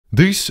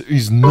This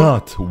is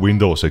not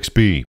Windows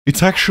XP,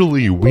 it's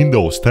actually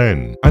Windows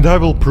 10, and I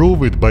will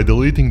prove it by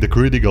deleting the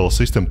critical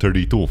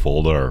System32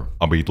 folder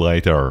a bit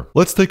later.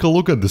 Let's take a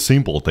look at the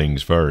simple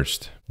things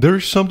first. There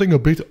is something a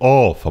bit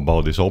off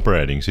about this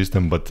operating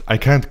system, but I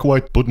can't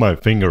quite put my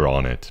finger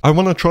on it. I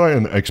wanna try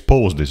and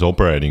expose this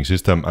operating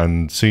system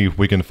and see if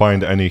we can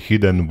find any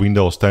hidden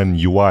Windows 10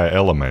 UI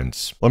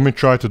elements. Let me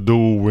try to do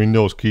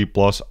Windows key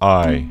plus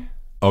I.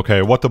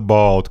 Okay, what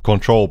about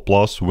Control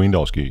plus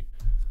Windows key?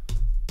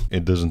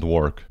 It doesn't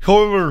work.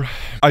 However,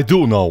 I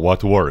do know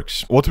what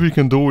works. What we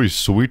can do is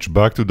switch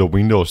back to the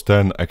Windows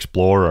 10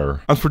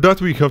 Explorer. And for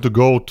that we have to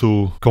go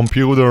to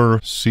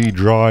Computer, C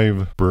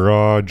Drive,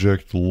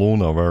 Project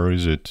Luna, where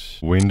is it?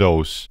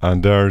 Windows.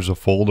 And there's a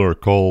folder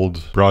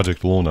called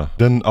Project Luna.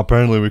 Then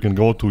apparently we can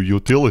go to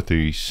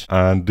Utilities.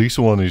 And this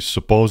one is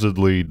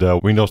supposedly the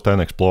Windows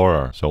 10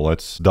 Explorer. So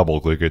let's double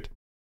click it.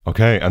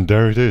 Okay, and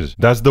there it is.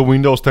 That's the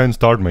Windows 10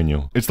 start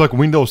menu. It's like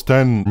Windows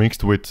 10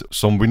 mixed with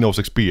some Windows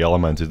XP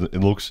elements. It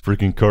looks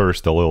freaking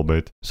cursed a little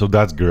bit. So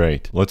that's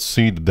great. Let's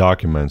see the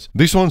documents.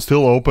 This one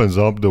still opens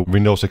up the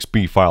Windows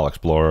XP file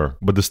explorer,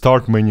 but the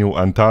start menu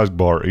and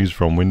taskbar is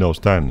from Windows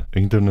 10.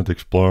 Internet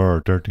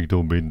Explorer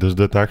 32-bit. Does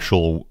that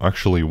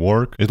actually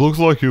work? It looks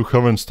like you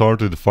haven't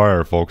started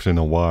Firefox in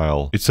a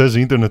while. It says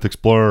Internet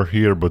Explorer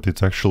here, but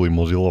it's actually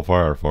Mozilla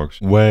Firefox.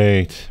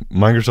 Wait,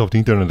 Microsoft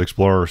Internet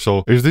Explorer.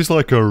 So is this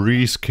like a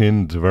reskinned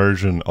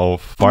version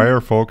of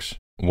Firefox?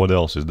 What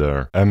else is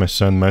there?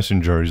 MSN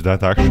Messenger, is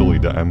that actually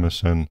the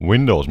MSN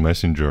Windows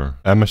Messenger?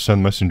 MSN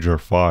Messenger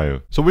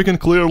 5. So we can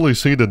clearly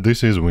see that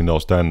this is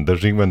Windows 10.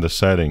 There's even the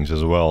settings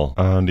as well.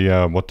 And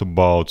yeah, what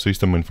about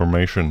system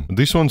information?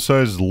 This one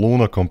says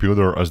Luna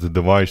Computer as the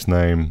device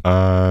name.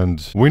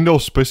 And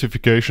Windows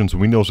specifications,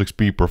 Windows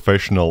XP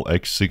Professional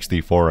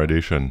x64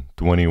 edition,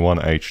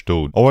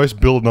 21H2. OS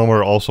build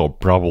number also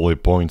probably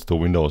points to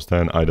Windows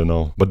 10, I don't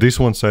know. But this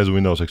one says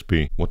Windows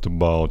XP. What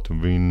about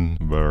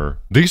WinVer?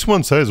 This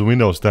one says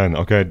Windows 10.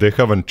 Okay, they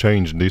haven't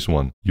changed this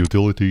one.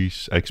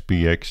 Utilities,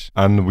 XPX,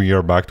 and we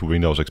are back to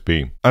Windows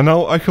XP. And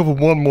now I have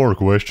one more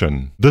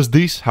question. Does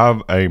this have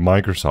a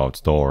Microsoft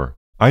Store?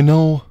 I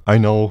know,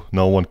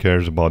 no one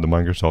cares about the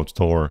Microsoft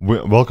Store.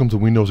 Welcome to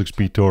Windows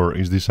XP Tour.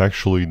 Is this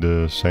actually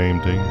the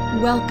same thing?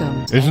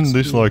 Welcome to Isn't XP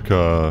this like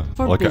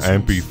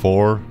an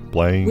MP4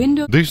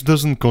 playing? This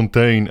doesn't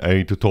contain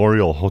a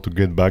tutorial how to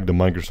get back the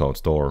Microsoft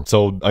Store.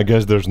 So I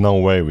guess there's no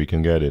way we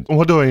can get it.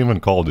 What do I even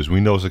call this?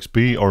 Windows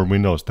XP or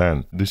Windows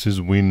 10? This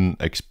is Win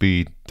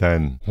XP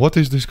 10. What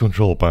is this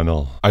control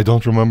panel? I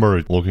don't remember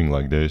it looking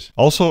like this.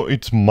 Also,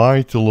 it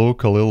might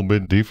look a little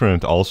bit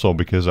different also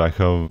because I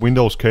have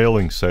window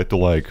scaling set to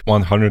like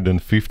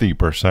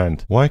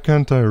 150%. Why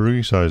can't I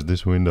resize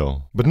this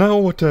window? But now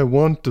what I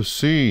want to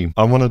see,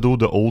 I want to do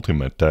the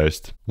ultimate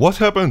test. What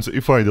happens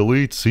if I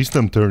delete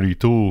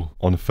System32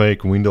 on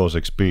fake Windows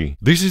XP?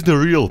 This is the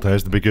real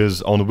test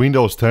because on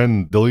Windows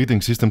 10 deleting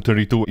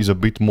System32 is a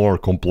bit more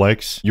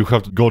complex. You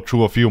have to go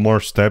through a few more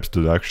steps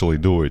to actually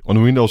do it.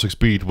 On Windows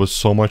XP it was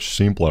so much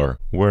simpler.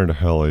 Where the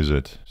hell is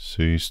it?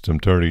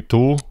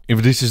 System32.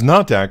 If this is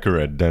not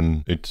accurate,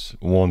 then it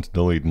won't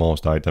delete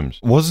most items.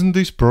 Wasn't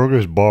this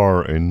progress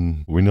bar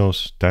in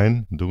Windows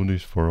 10? Do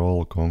this for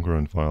all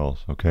concurrent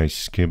files. Okay,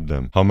 skip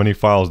them. How many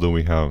files do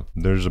we have?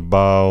 There's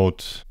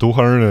about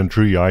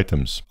 203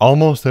 items.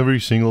 Almost every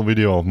single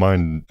video of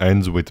mine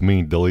ends with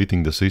me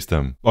deleting the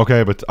system.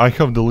 Okay, but I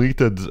have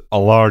deleted a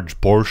large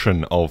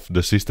portion of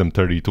the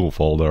System32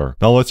 folder.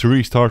 Now let's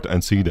restart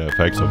and see the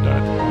effects of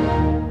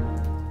that.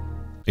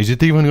 Is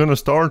it even gonna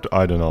start?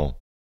 I don't know.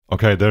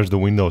 Okay, there's the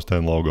Windows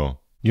 10 logo.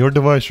 Your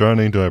device ran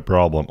into a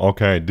problem.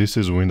 Okay, this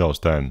is Windows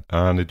 10.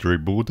 And it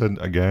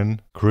rebooted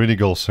again.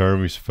 Critical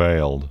service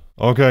failed.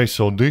 Okay,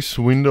 so this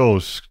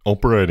Windows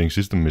operating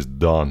system is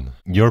done.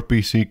 Your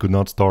PC could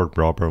not start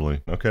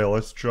properly. Okay,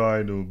 let's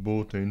try to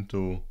boot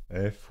into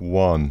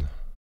F1.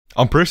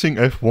 I'm pressing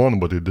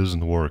F1, but it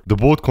doesn't work. The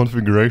boot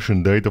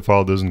configuration data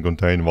file doesn't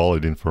contain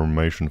valid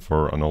information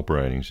for an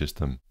operating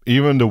system.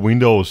 Even the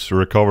Windows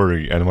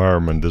recovery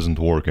environment doesn't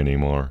work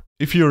anymore.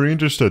 If you're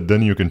interested,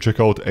 then you can check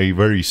out a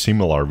very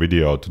similar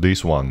video to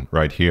this one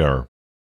right here.